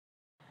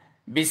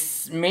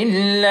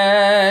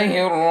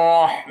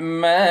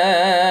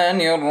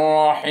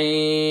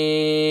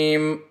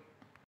बिस्मिल्लाहिर्रहमानिर्रहीम।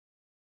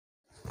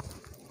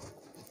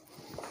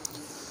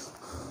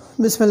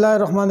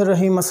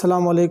 Bismillahirrahmanirrahim.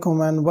 Assalamu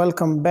alaikum and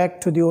welcome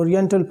back to the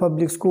Oriental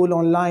Public School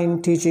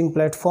online teaching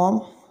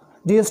platform.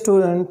 Dear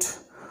student,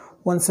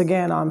 once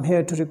again I'm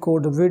here to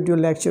record a video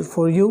lecture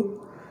for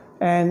you,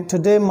 and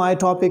today my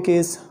topic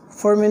is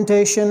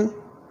fermentation,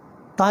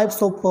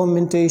 types of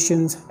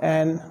fermentations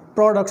and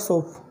products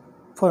of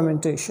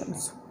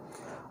fermentations.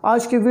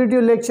 आज के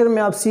video lecture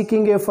में आप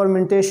सीखेंगे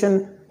fermentation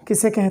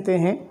किसे कहते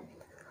हैं,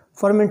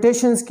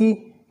 फर्मेंटेशंस की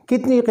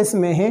कितनी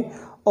किस्में हैं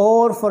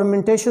और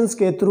फर्मेंटेशंस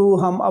के थ्रू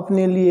हम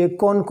अपने लिए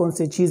कौन कौन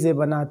से चीज़ें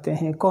बनाते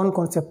हैं, कौन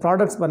कौन से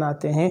प्रोडक्ट्स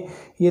बनाते हैं,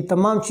 ये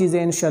तमाम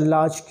चीज़ें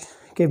इंशाल्लाह आज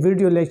के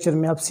वीडियो लेक्चर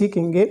में आप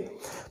सीखेंगे।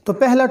 तो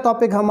पहला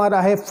टॉपिक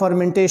हमारा है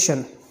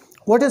फर्मेंटेशन।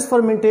 What is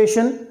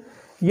fermentation?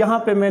 यहाँ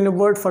पे मैंने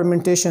वर्ड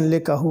फर्मेंटेशन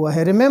लिखा हुआ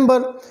है।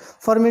 रिमेंबर,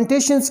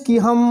 फर्मेंटेशंस की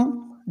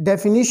हम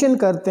डेफिनेशन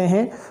करते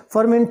हैं।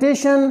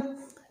 Fermentation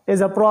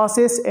is a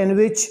process in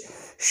which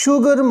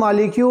sugar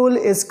molecule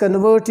is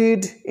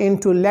converted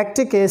into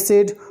lactic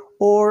acid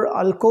or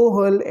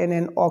alcohol in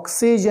an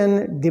oxygen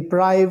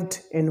deprived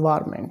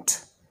environment।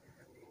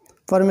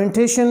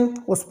 Fermentation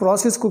उस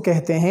प्रोसेस को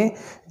कहते हैं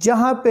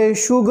जहाँ पे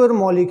शुगर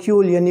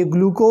मॉलिक्यूल यानी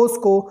ग्लूकोज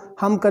को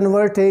हम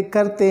कन्वर्ट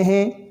करते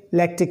हैं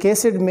लैक्टिक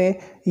एसिड में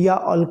या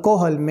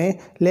अल्कोहल में,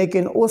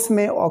 लेकिन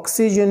उसमें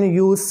ऑक्सीजन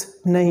यूज़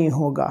नहीं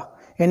होगा।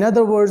 In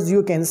other words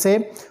you can say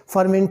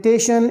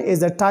fermentation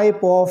is a type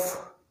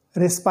of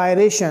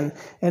respiration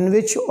in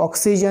which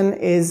oxygen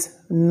is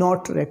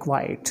not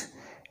required.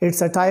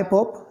 It's a type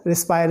of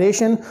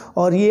respiration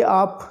और ये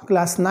आप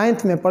क्लास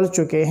 9th में पढ़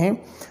चुके हैं।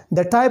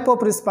 The type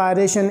of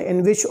respiration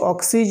in which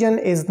oxygen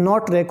is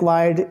not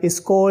required is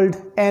called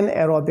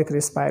anaerobic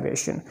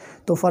respiration।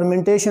 तो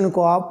fermentation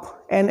को आप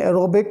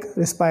anaerobic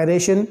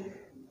respiration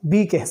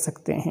भी कह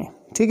सकते हैं।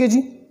 ठीक है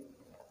जी।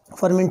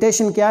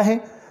 fermentation क्या है?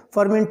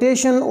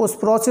 फर्मेंटेशन उस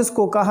प्रोसेस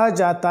को कहा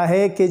जाता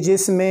है कि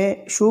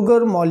जिसमें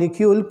शुगर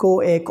मॉलिक्यूल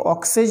को एक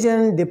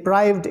ऑक्सीजन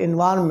डिप्राइव्ड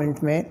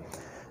एनवायरनमेंट में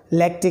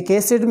लैक्टिक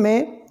एसिड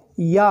में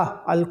या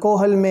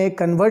अल्कोहल में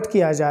कन्वर्ट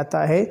किया जाता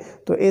है,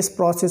 तो इस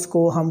प्रोसेस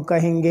को हम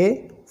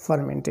कहेंगे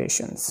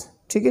फर्मेंटेशंस।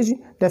 ठीक है जी।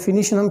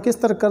 डेफिनेशन हम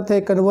किस तरह करते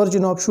हैं?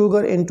 Conversion of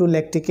sugar into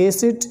lactic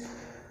acid,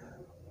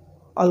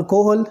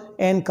 alcohol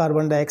and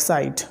carbon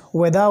dioxide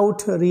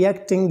without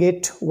reacting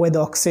it with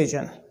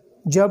oxygen.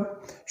 जब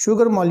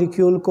शुगर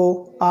मॉलिक्यूल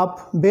को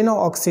आप बिना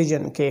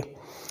ऑक्सीजन के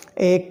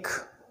एक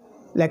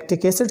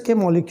लैक्टिक एसिड के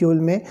मॉलिक्यूल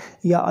में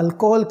या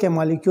अल्कोहल के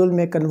मॉलिक्यूल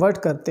में कन्वर्ट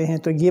करते हैं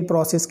तो ये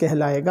प्रोसेस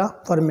कहलाएगा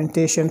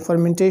fermentation.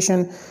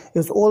 Fermentation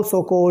is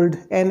also called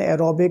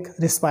anaerobic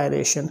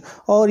respiration.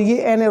 और ये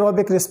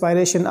एनएरोबिक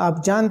रिस्पायरेशन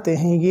आप जानते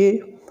हैं ये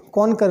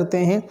कौन करते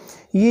हैं?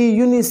 ये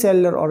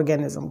यूनिसेलुलर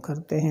ऑर्गेनिज्म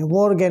करते हैं।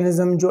 वो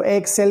ऑर्गेनिज्म जो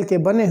एक सेल के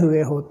बने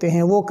हुए होते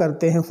हैं वो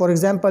करते हैं। फॉर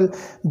एग्जांपल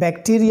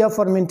बैक्टीरिया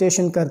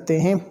फर्मेंटेशन करते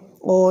हैं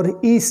और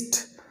ईस्ट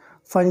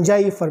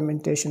फंजाई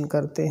फर्मेंटेशन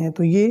करते हैं।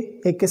 तो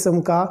ये एक किस्म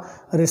का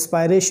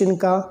रिस्पायरेशन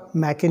का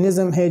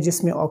मैकेनिज़्म है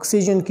जिसमें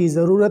ऑक्सीजन की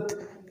ज़रूरत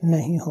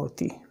नहीं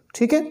होती।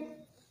 ठीक है।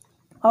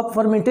 अब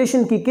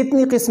फर्मेंटेशन की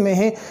कितनी किस्में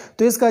हैं?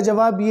 तो इसका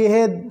जवाब ये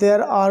है,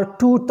 there are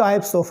 2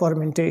 types of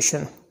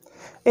fermentation.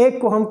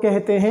 एक को हम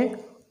कहते हैं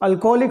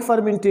अल्कोहलिक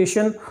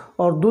फर्मेंटेशन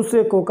और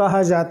दूसरे को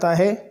कहा जाता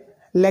है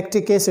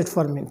लैक्टिक एसिड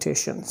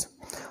फर्मेंटेशंस।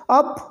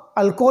 अब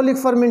अल्कोहलिक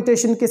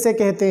फर्मेंटेशन किसे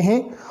कहते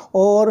हैं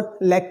और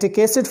लैक्टिक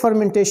एसिड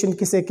फर्मेंटेशन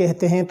किसे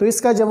कहते हैं? तो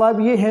इसका जवाब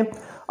ये है,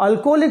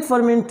 alcoholic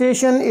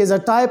fermentation is a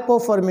type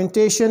of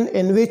fermentation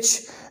in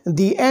which the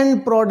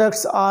end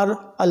products are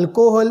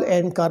alcohol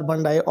and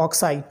carbon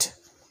dioxide.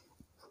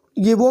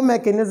 ये वो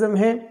मैकेनिज़्म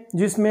है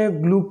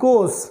जिसमें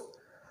ग्लूकोज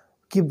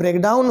की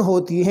ब्रेकडाउन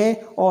होती है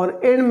और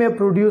एंड में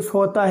प्रोड्यूस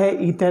होता है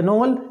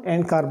इथेनॉल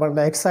एंड कार्बन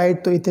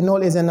डाइऑक्साइड। तो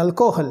इथेनॉल इज़ एन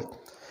अल्कोहल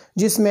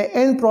जिसमें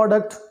एंड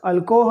प्रोडक्ट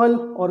अल्कोहल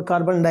और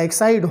कार्बन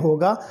डाइऑक्साइड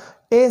होगा।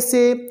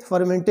 ऐसे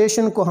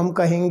फर्मेंटेशन को हम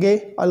कहेंगे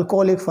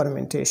अल्कोहलिक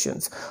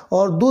फर्मेंटेशंस।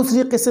 और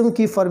दूसरी किस्म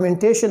की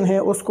फर्मेंटेशन है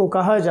उसको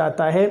कहा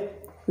जाता है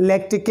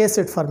lactic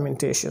acid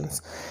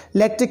फर्मेंटेशंस।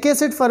 Lactic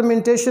acid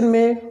fermentation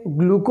में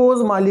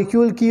ग्लूकोज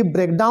मॉलिक्यूल की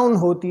ब्रेकडाउन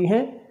होती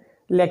है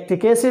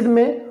लैक्टिक एसिड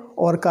में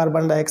और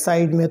कार्बन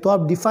डाइऑक्साइड में। तो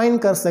आप डिफाइन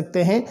कर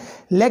सकते हैं,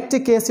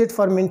 lactic acid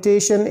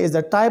fermentation is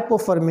a type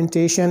of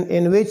fermentation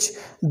in which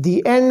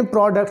the end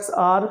products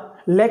are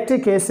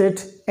lactic acid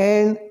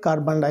and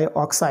carbon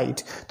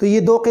dioxide. तो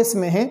ये 2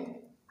 किस्में हैं,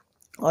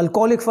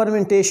 alcoholic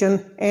fermentation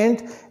and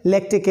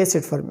lactic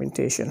acid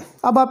fermentation.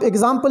 अब आप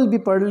एग्जाम्पल भी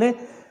पढ़ लें।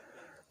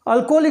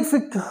 अल्कोहलिक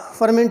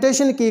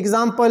फर्मेंटेशन की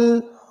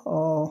एग्जाम्पल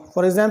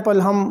फॉर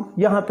एग्जाम्पल हम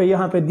यहाँ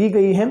पे दी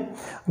गई है।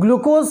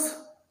 ग्लूकोज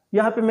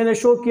यहाँ पे मैंने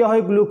शो किया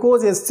है,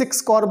 glucose is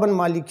 6 carbon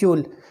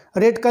molecule.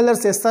 Red colour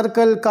से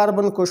सर्कल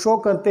कार्बन को शो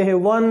करते हैं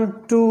 1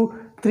 2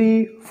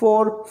 3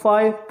 4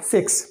 5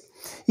 6।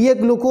 ये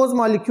ग्लूकोज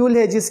मॉलिक्यूल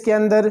है जिसके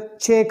अंदर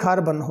 6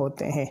 कार्बन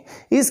होते हैं।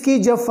 इसकी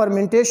जब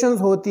फर्मेंटेशन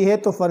होती है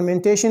तो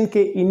फर्मेंटेशन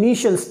के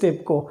इनिशियल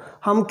स्टेप को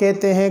हम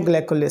कहते हैं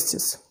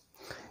ग्लाइकोलिसिस।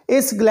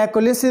 इस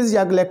ग्लाइकोलिसिस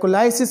या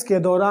ग्लाइकोलाइसिस के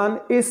दौरान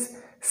इस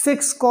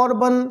 6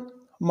 कार्बन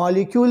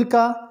मॉलिक्यूल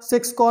का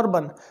 6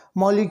 कार्बन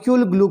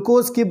मॉलिक्यूल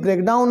ग्लूकोज की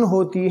ब्रेकडाउन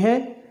होती है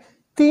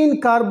 3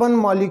 कार्बन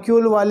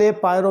मॉलिक्यूल वाले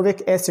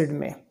पायरोविक एसिड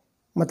में।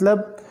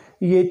 मतलब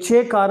ये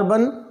 6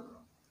 कार्बन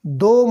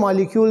 2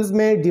 मॉलिक्यूल्स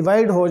में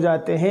डिवाइड हो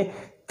जाते हैं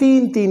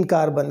 3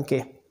 कार्बन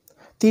के।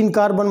 3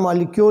 कार्बन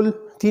मॉलिक्यूल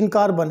 3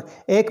 कार्बन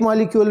एक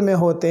मॉलिक्यूल में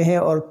होते हैं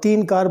और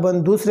 3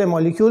 कार्बन दूसरे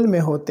मॉलिक्यूल में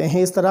होते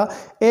हैं। इस तरह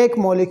एक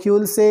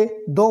मॉलिक्यूल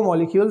से 2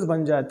 मॉलिक्यूल्स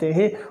बन जाते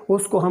हैं,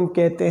 उसको हम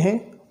कहते हैं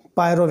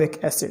पायरोविक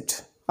एसिड।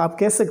 आप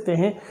कह सकते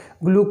हैं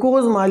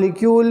glucose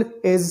molecule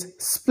is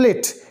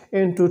split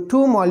into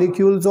 2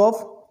 molecules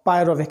of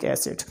pyruvic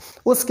acid.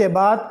 उसके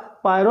बाद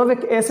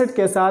पायरोविक एसिड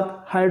के साथ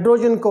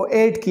हाइड्रोजन को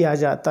ऐड किया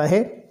जाता है।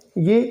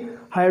 ये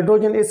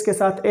हाइड्रोजन इसके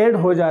साथ ऐड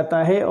हो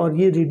जाता है और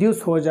ये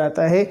रिड्यूस हो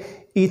जाता है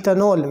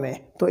इथेनॉल में।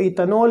 तो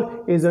ethanol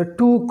is a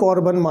 2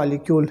 carbon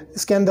molecule.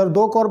 इसके अंदर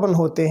 2 कार्बन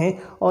होते हैं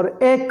और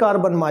 1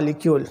 कार्बन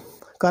मॉलिक्यूल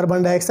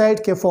कार्बन डाइऑक्साइड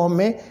के फॉर्म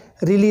में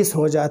रिलीज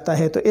हो जाता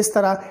है। तो इस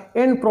तरह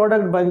एंड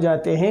प्रोडक्ट बन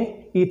जाते हैं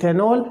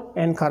इथेनॉल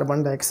एंड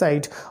कार्बन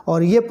डाइऑक्साइड।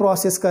 और ये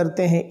प्रोसेस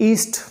करते हैं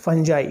ईस्ट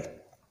फंजाई।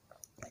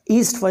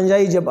 ईस्ट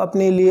फंजाई जब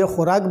अपने लिए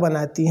खुराक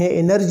बनाती हैं,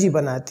 एनर्जी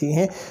बनाती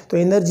हैं, तो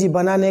एनर्जी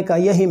बनाने का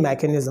यही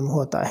मैकेनिज़्म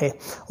होता है।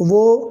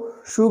 वो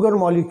शुगर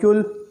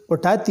मॉलिक्यूल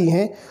उठाती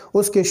हैं,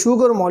 उसके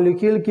शुगर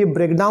मॉलिक्यूल की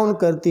ब्रेकडाउन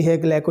करती है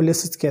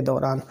ग्लाइकोलिसिस के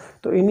दौरान।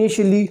 तो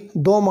इनिशियली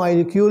 2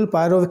 मॉलिक्यूल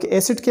पायरोविक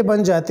एसिड के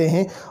बन जाते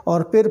हैं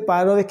और फिर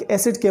पायरोविक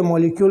एसिड के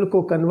मॉलिक्यूल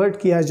को कन्वर्ट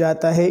किया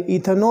जाता है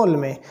इथेनॉल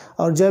में।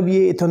 और जब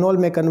ये इथेनॉल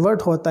में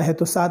कन्वर्ट होता है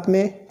तो साथ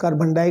में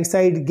कार्बन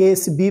डाइऑक्साइड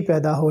गैस भी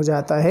पैदा हो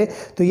जाता है।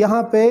 तो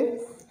यहाँ पे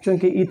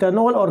चूँकि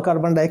इथेनॉल और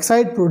कार्बन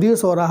डाइऑक्साइड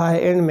प्रोड्यूस हो रहा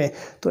है एंड में,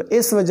 तो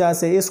इस वजह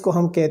से इसको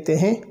हम कहते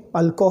हैं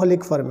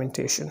अल्कोहलिक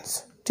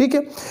फर्मेंटेशंस। ठीक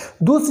है।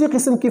 दूसरी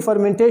किस्म की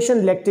फर्मेंटेशन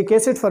लैक्टिक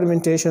एसिड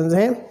फर्मेंटेशंस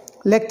हैं।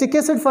 लैक्टिक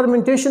एसिड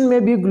फर्मेंटेशन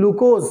में भी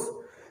ग्लूकोज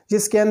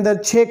जिसके अंदर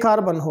 6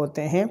 कार्बन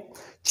होते हैं,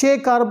 6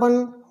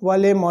 कार्बन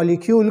वाले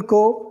मॉलिक्यूल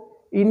को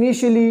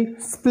इनिशियली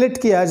स्प्लिट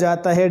किया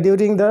जाता है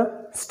during the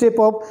step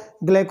of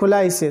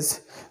glycolysis.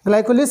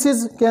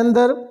 Glycolysis के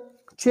अंदर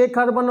 6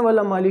 कार्बन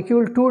वाला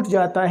मॉलिक्यूल टूट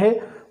जाता है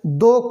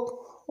 2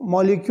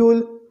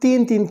 मॉलिक्यूल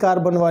 3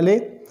 कार्बन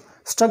वाले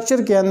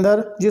स्ट्रक्चर के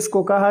अंदर,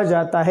 जिसको कहा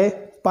जाता है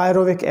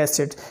पायरोविक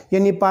एसिड।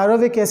 यानी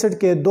पायरोविक एसिड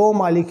के 2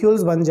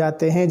 मॉलिक्यूल्स बन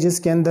जाते हैं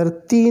जिसके अंदर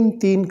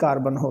 3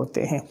 कार्बन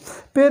होते हैं।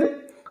 फिर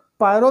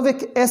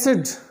पायरोविक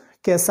एसिड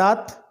के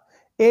साथ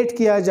ऐड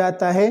किया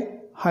जाता है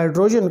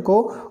हाइड्रोजन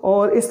को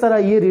और इस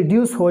तरह ये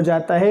रिड्यूस हो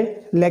जाता है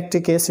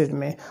लैक्टिक एसिड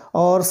में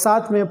और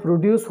साथ में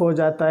प्रोड्यूस हो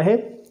जाता है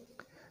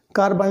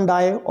कार्बन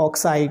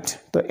डाइऑक्साइड।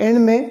 तो एंड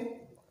में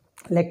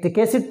लैक्टिक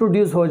एसिड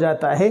प्रोड्यूस हो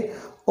जाता है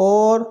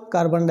और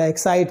कार्बन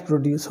डाइऑक्साइड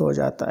प्रोड्यूस हो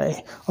जाता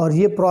है। और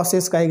ये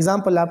प्रोसेस का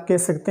एग्जांपल आप कह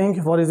सकते हैं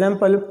कि फॉर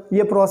एग्जांपल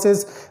ये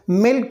प्रोसेस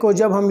मिल्क को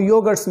जब हम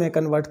योगर्ट्स में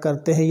कन्वर्ट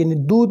करते हैं, यानी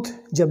दूध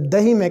जब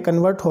दही में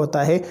कन्वर्ट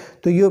होता है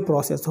तो ये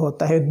प्रोसेस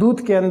होता है।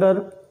 दूध के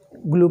अंदर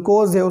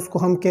ग्लूकोज है, उसको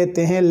हम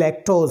कहते हैं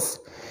लैक्टोज।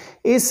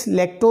 इस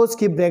लैक्टोज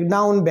की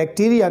ब्रेकडाउन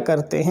बैक्टीरिया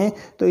करते हैं।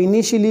 तो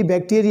इनिशियली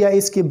बैक्टीरिया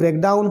इसकी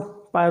ब्रेकडाउन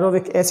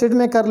पायरोविक एसिड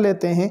में कर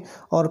लेते हैं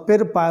और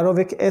फिर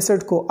पायरोविक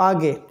एसिड को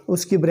आगे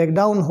उसकी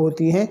ब्रेकडाउन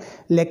होती है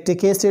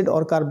लैक्टिक एसिड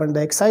और कार्बन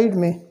डाइऑक्साइड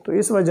में। तो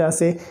इस वजह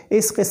से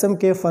इस किस्म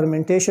के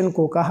फर्मेंटेशन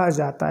को कहा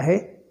जाता है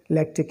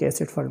लैक्टिक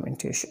एसिड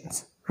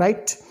फर्मेंटेशंस।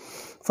 राइट।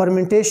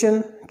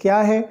 फर्मेंटेशन क्या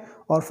है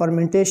और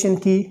फर्मेंटेशन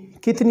की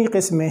कितनी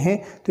किस्में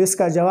हैं? तो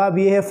इसका जवाब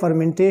ये है,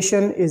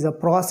 fermentation is a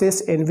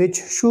process in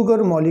which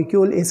sugar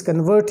molecule is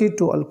converted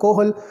to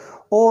alcohol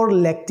or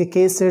lactic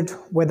acid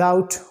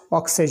without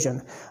oxygen.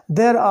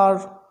 There are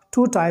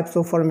 2 types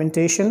of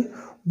fermentation.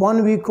 One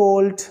we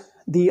called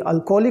the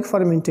alcoholic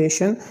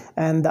fermentation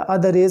and the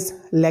other is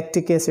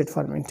lactic acid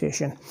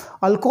fermentation.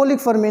 Alcoholic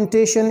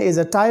fermentation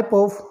is a type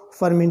of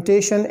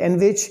fermentation in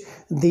which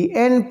the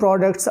end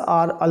products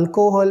are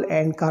alcohol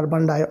and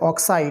carbon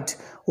dioxide,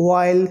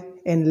 while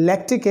in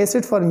lactic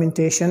acid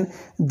fermentation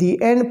the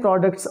end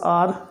products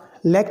are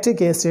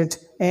lactic acid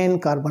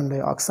and carbon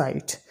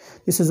dioxide.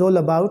 This is all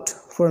about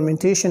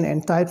fermentation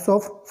and types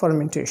of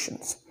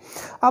fermentations.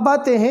 अब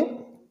आते हैं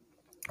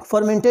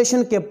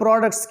fermentation के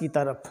products की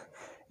तरफ,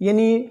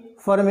 यानी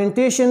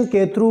fermentation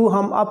के through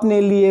हम अपने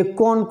लिए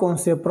कौन कौन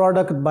से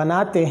प्रोडक्ट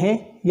बनाते हैं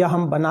या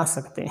हम बना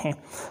सकते हैं।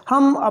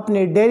 हम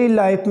अपने डेली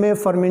लाइफ में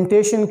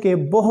फर्मेंटेशन के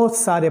बहुत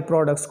सारे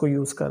प्रोडक्ट्स को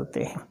यूज़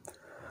करते हैं।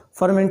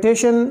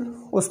 फर्मेंटेशन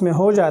उसमें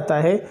हो जाता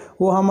है,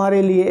 वो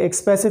हमारे लिए एक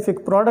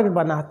स्पेसिफिक प्रोडक्ट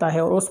बनाता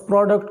है और उस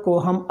प्रोडक्ट को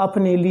हम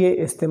अपने लिए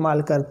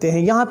इस्तेमाल करते हैं।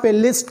 यहाँ पे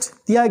लिस्ट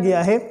दिया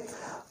गया है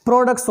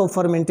प्रोडक्ट्स ऑफ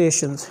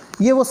फर्मेंटेशंस।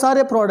 ये वो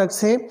सारे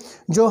प्रोडक्ट्स हैं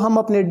जो हम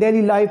अपने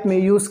डेली लाइफ में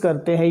यूज़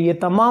करते हैं। ये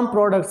तमाम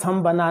प्रोडक्ट्स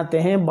हम बनाते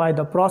हैं by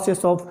the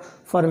process of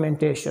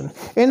fermentation.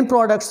 In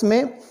products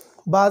में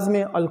बाज़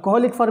में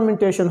अल्कोहलिक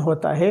फर्मेंटेशन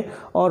होता है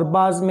और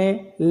बाज़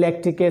में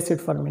लैक्टिक एसिड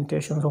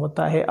फर्मेंटेशन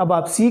होता है। अब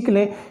आप सीख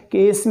लें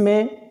कि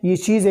इसमें ये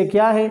चीज़ें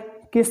क्या है,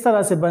 किस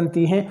तरह से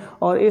बनती हैं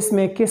और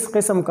इसमें किस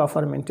किस्म का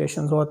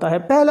फर्मेंटेशन होता है।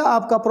 पहला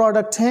आपका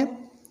प्रोडक्ट है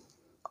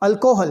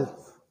अल्कोहल।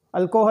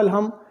 अल्कोहल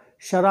हम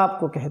शराब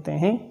को कहते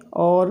हैं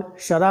और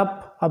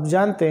शराब आप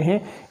जानते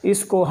हैं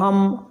इसको हम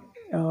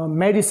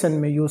मेडिसिन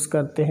में यूज़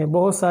करते हैं।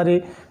 बहुत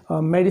सारे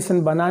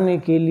मेडिसिन बनाने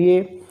के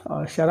लिए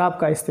शराब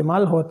का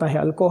इस्तेमाल होता है,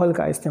 अल्कोहल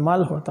का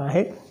इस्तेमाल होता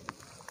है।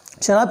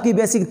 शराब की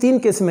बेसिक 3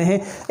 किस्में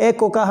हैं। एक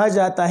को कहा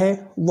जाता है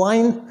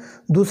वाइन,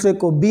 दूसरे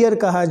को बियर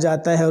कहा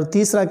जाता है और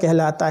तीसरा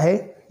कहलाता है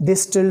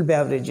डिस्टिल्ड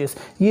बेवरेजेस।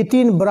 ये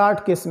 3 ब्रॉड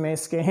किस्में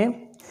इसके हैं।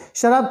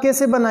 शराब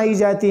कैसे बनाई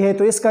जाती है?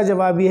 तो इसका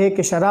जवाब ये है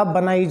कि शराब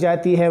बनाई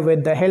जाती है with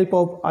the help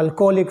of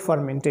alcoholic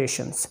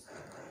फर्मेंटेशंस।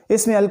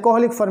 इसमें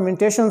अल्कोहलिक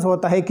फर्मेंटेशंस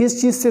होता है।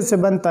 किस चीज़ से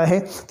बनता है?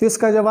 तो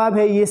इसका जवाब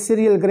है ये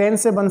सीरियल ग्रेन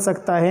से बन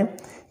सकता है,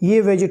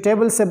 ये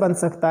वेजिटेबल से बन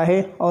सकता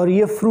है और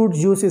ये फ्रूट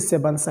जूसेस से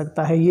बन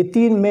सकता है। ये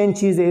 3 मेन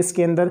चीज़ें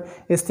इसके अंदर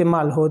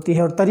इस्तेमाल होती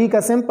है और तरीका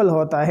सिंपल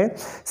होता है।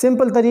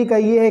 सिंपल तरीका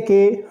ये है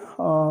कि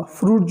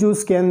फ्रूट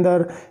जूस के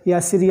अंदर या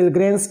सीरियल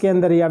ग्रेन्स के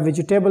अंदर या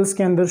वेजिटेबल्स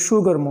के अंदर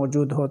शुगर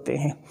मौजूद होते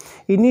हैं।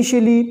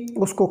 इनिशियली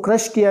उसको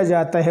क्रश किया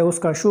जाता है,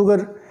 उसका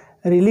शुगर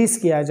रिलीज़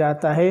किया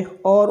जाता है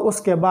और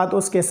उसके बाद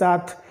उसके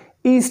साथ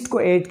ईस्ट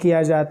को ऐड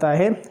किया जाता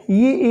है।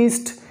 ये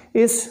ईस्ट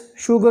इस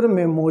शुगर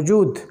में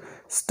मौजूद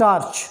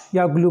स्टार्च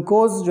या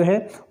ग्लूकोज जो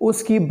है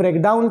उसकी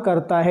ब्रेकडाउन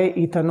करता है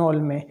इथेनॉल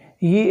में।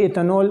 ये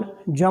इथेनॉल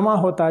जमा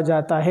होता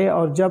जाता है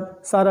और जब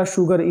सारा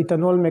शुगर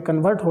इथेनॉल में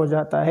कन्वर्ट हो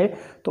जाता है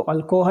तो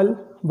अल्कोहल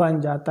बन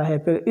जाता है।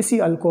 फिर इसी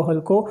अल्कोहल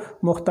को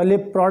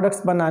मुख्तलिफ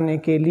प्रोडक्ट्स बनाने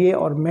के लिए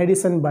और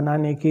मेडिसिन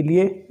बनाने के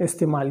लिए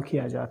इस्तेमाल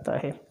किया जाता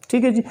है।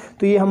 ठीक है जी,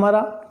 तो ये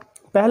हमारा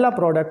पहला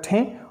प्रोडक्ट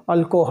है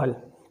अल्कोहल।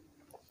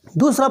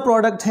 दूसरा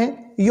प्रोडक्ट है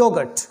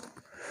योगर्ट।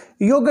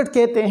 योगर्ट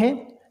कहते हैं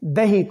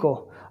दही को।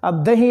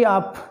 अब दही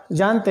आप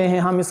जानते हैं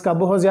हम इसका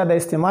बहुत ज़्यादा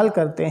इस्तेमाल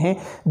करते हैं।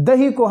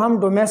 दही को हम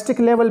डोमेस्टिक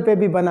लेवल पे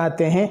भी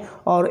बनाते हैं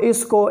और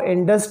इसको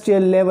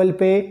इंडस्ट्रियल लेवल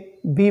पे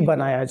भी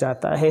बनाया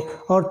जाता है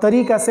और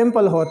तरीका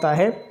सिंपल होता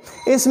है।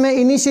 इसमें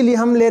इनिशियली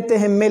हम लेते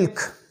हैं मिल्क,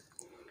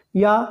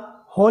 या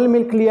होल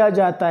मिल्क लिया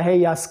जाता है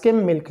या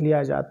स्किम मिल्क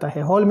लिया जाता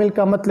है। होल मिल्क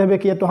का मतलब है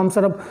कि या तो हम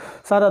सिर्फ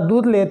सारा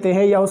दूध लेते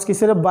हैं या उसकी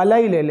सिर्फ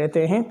बालाई ले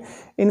लेते हैं।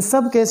 इन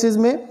सब केसेस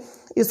में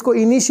इसको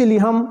इनिशियली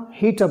हम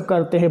हीट अप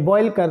करते हैं,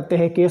 बॉयल करते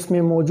हैं कि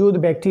इसमें मौजूद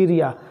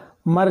बैक्टीरिया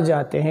मर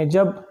जाते हैं।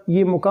 जब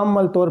ये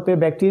मुकम्मल तौर पे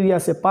बैक्टीरिया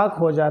से पाक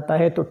हो जाता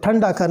है तो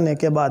ठंडा करने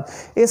के बाद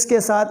इसके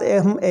साथ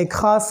हम एक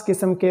ख़ास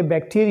किस्म के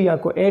बैक्टीरिया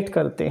को ऐड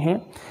करते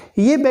हैं।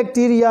 ये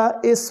बैक्टीरिया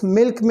इस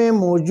मिल्क में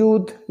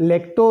मौजूद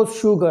लैक्टोज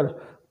शुगर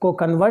को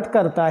कन्वर्ट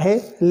करता है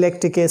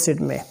लैक्टिक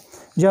एसिड में।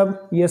 जब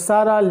ये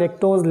सारा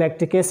लैक्टोज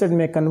लैक्टिक एसिड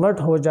में कन्वर्ट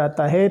हो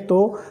जाता है तो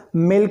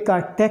मिल्क का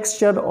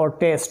टेक्सचर और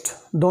टेस्ट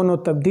दोनों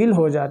तब्दील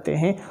हो जाते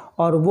हैं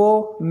और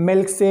वो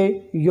मिल्क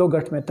से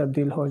योगर्ट में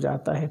तब्दील हो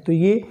जाता है। तो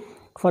ये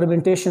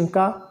फर्मेंटेशन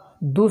का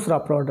दूसरा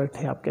प्रोडक्ट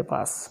है आपके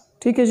पास।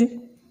 ठीक है जी।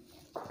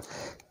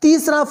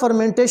 तीसरा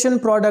फर्मेंटेशन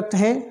प्रोडक्ट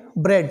है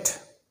ब्रेड,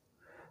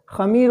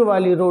 खमीर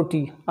वाली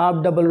रोटी।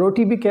 आप डबल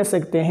रोटी भी कह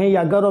सकते हैं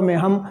या घरों में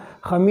हम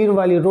खमीर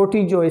वाली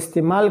रोटी जो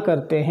इस्तेमाल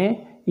करते हैं,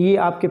 ये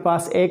आपके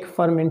पास एक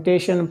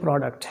फर्मेंटेशन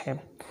प्रोडक्ट है।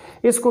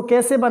 इसको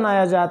कैसे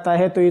बनाया जाता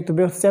है? तो ये तो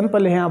बहुत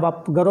सिंपल है, अब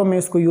आप घरों में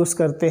इसको यूज़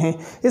करते हैं।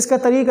 इसका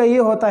तरीका ये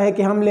होता है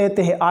कि हम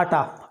लेते हैं आटा,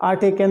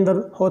 आटे के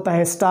अंदर होता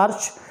है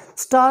स्टार्च।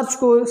 स्टार्च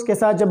को इसके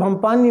साथ जब हम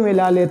पानी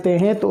मिला लेते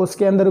हैं तो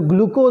उसके अंदर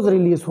ग्लूकोज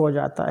रिलीज़ हो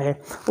जाता है।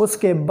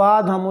 उसके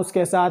बाद हम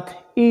उसके साथ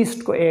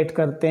ईस्ट को ऐड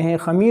करते हैं,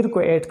 खमीर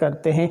को ऐड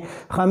करते हैं।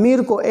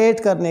 खमीर को ऐड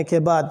करने के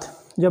बाद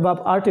जब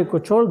आप आटे को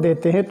छोड़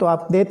देते हैं तो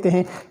आप देते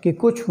हैं कि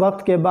कुछ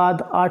वक्त के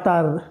बाद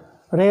आटा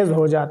रेज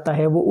हो जाता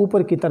है, वो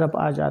ऊपर की तरफ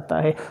आ जाता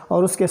है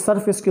और उसके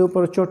सरफेस के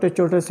ऊपर छोटे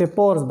छोटे से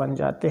पोर्स बन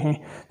जाते हैं।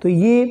 तो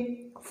ये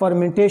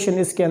फर्मेंटेशन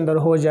इसके अंदर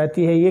हो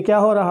जाती है। ये क्या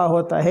हो रहा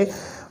होता है?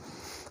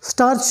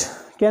 स्टार्च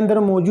के अंदर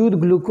मौजूद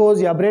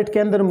ग्लूकोज या ब्रेड के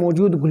अंदर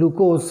मौजूद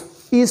ग्लूकोज,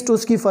 ईस्ट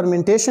उसकी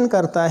फर्मेंटेशन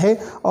करता है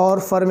और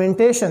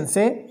फर्मेंटेशन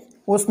से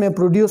उसमें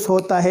प्रोड्यूस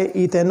होता है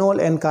इथेनॉल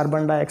एंड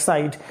कार्बन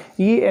डाइऑक्साइड।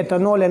 ये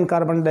एथेनॉल एंड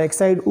कार्बन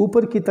डाइऑक्साइड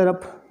ऊपर की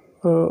तरफ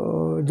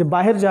जब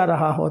बाहर जा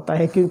रहा होता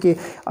है, क्योंकि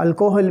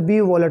अल्कोहल भी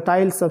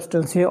वोलेटाइल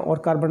सब्सटेंस है और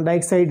कार्बन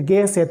डाइऑक्साइड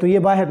गैस है, तो ये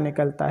बाहर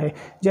निकलता है।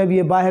 जब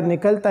ये बाहर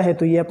निकलता है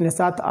तो ये अपने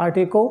साथ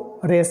आटे को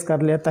रेस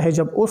कर लेता है।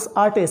 जब उस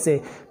आटे से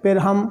फिर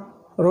हम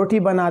रोटी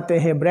बनाते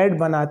हैं, ब्रेड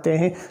बनाते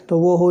हैं, तो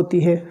वो होती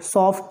है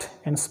सॉफ्ट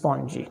एंड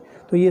स्पॉन्जी।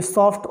 तो ये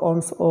सॉफ्ट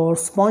और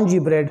स्पॉन्जी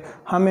ब्रेड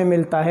हमें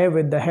मिलता है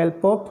विद द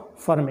हेल्प ऑफ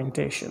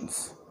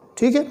फर्मेंटेशंस।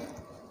 ठीक है।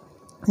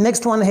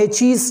 नेक्स्ट वन है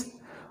चीज़,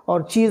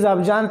 और चीज़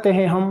आप जानते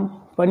हैं हम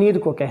पनीर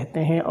को कहते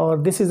हैं और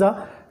this is a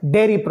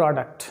dairy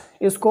product.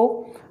 इसको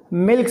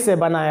मिल्क से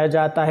बनाया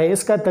जाता है।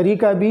 इसका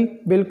तरीका भी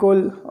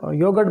बिल्कुल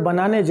योगर्ट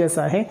बनाने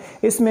जैसा है।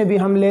 इसमें भी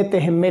हम लेते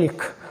हैं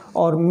मिल्क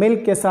और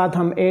मिल्क के साथ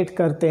हम ऐड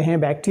करते हैं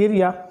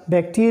बैक्टीरिया।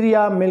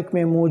 बैक्टीरिया मिल्क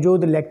में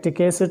मौजूद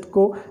लैक्टिक एसिड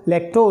को,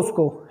 लैक्टोज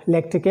को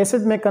लैक्टिक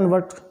एसिड में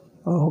कन्वर्ट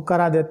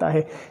करा देता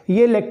है।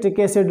 ये लैक्टिक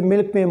एसिड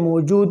मिल्क में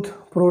मौजूद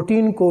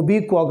प्रोटीन को भी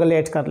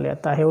कोआगुलेट कर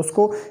लेता है,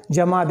 उसको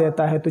जमा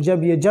देता है। तो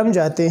जब ये जम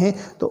जाते हैं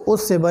तो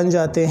उससे बन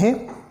जाते हैं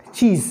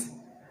चीज़।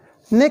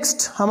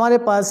 नेक्स्ट हमारे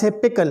पास है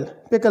पिकल।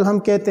 पिकल हम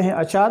कहते हैं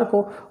अचार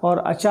को, और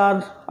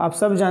अचार आप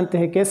सब जानते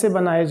हैं कैसे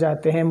बनाए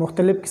जाते हैं।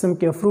 मुख्तलिफ़ किस्म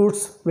के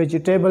फ्रूट्स,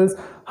 वेजिटेबल्स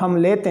हम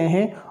लेते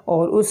हैं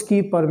और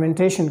उसकी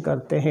फर्मेंटेशन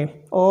करते हैं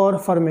और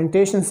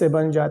फर्मेंटेशन से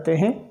बन जाते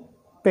हैं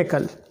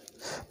पिकल।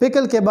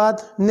 पिकल के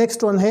बाद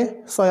नेक्स्ट वन है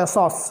सोया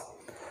सॉस।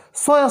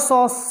 सोया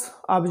सॉस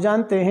आप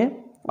जानते हैं,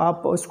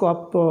 आप उसको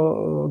आप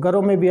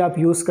घरों में भी आप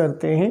यूज़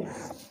करते हैं।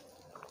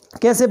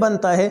 कैसे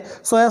बनता है?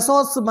 सोया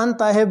सॉस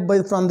बनता है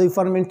from the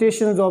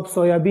fermentation of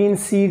soybean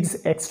seeds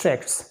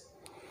extracts.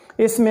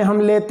 इसमें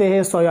हम लेते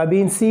हैं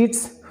सोयाबीन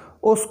सीड्स,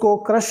 उसको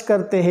क्रश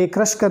करते हैं,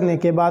 क्रश करने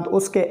के बाद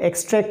उसके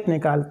एक्सट्रैक्ट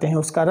निकालते हैं,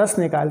 उसका रस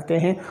निकालते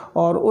हैं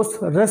और उस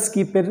रस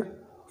की फिर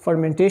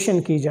फर्मेंटेशन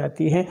की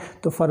जाती है।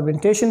 तो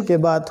फर्मेंटेशन के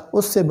बाद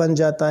उससे बन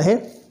जाता है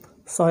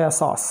सोया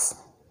सॉस।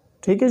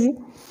 ठीक है जी।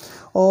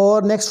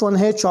 और नेक्स्ट वन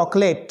है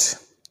चॉकलेट।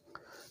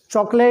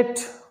 चॉकलेट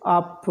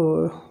आप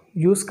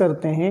यूज़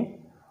करते हैं,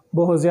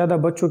 बहुत ज़्यादा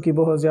बच्चों की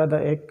बहुत ज़्यादा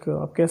एक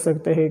आप कह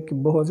सकते हैं कि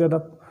बहुत ज़्यादा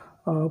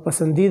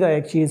पसंदीदा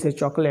एक चीज़ है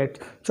चॉकलेट।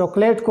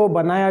 चॉकलेट को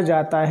बनाया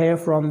जाता है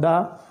from the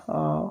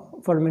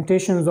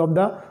fermentation of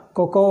the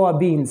cocoa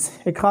beans.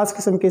 एक ख़ास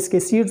किस्म के इसके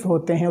सीड्स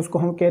होते हैं, उसको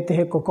हम कहते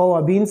हैं कोकोआ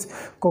बीन्स।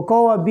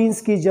 कोकोआ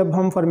बीन्स की जब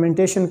हम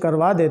फर्मेंटेशन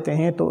करवा देते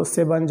हैं तो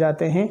उससे बन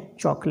जाते हैं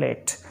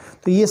चॉकलेट।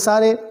 तो ये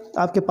सारे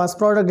आपके पास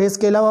प्रोडक्ट है।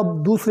 इसके अलावा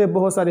दूसरे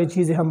बहुत सारी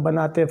चीज़ें हम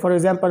बनाते हैं। फॉर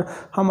एग्ज़ाम्पल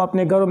हम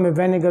अपने घरों में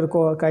विनेगर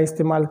का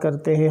इस्तेमाल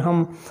करते हैं,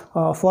 हम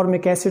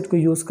फॉर्मिक एसिड को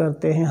यूज़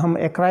करते हैं, हम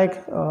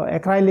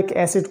एक्राइलिक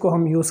एसिड को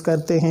हम यूज़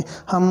करते हैं,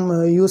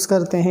 हम यूज़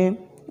करते हैं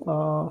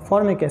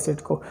फॉर्मिक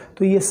एसिड को।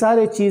 तो ये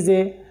सारे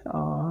चीज़ें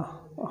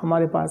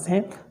हमारे पास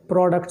हैं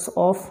प्रोडक्ट्स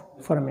ऑफ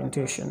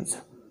फर्मेंटेशंस।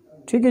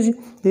 ठीक है जी।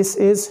 This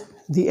is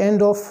the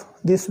end of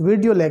this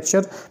video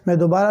lecture. मैं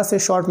दोबारा से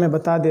शॉर्ट में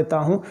बता देता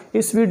हूँ।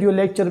 इस वीडियो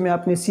लेक्चर में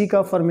आपने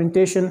सीखा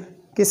फर्मेंटेशन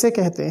किसे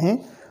कहते हैं,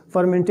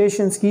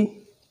 फर्मेंटेशंस की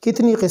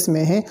कितनी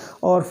किस्में हैं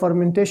और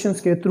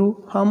फर्मेंटेशंस के थ्रू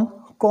हम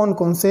कौन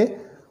कौन से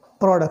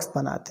प्रोडक्ट्स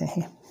बनाते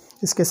हैं।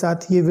 इसके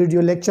साथ ये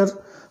वीडियो लेक्चर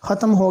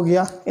ख़त्म हो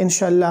गया।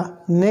 इंशाल्लाह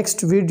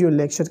नेक्स्ट वीडियो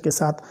लेक्चर के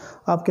साथ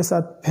आपके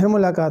साथ फिर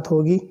मुलाकात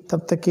होगी।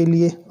 तब तक के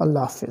लिए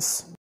अल्लाह हाफ़िज़।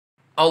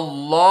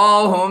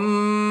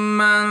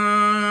 अल्लाहुम्मा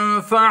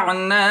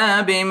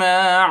अंफ़अना बिमा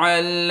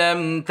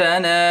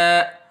अल्लमतना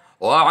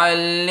व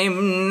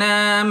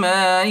अल्लिमना मा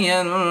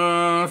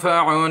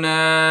यंफ़अुना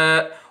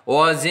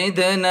व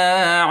ज़िदना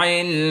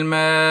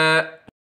इल्मा।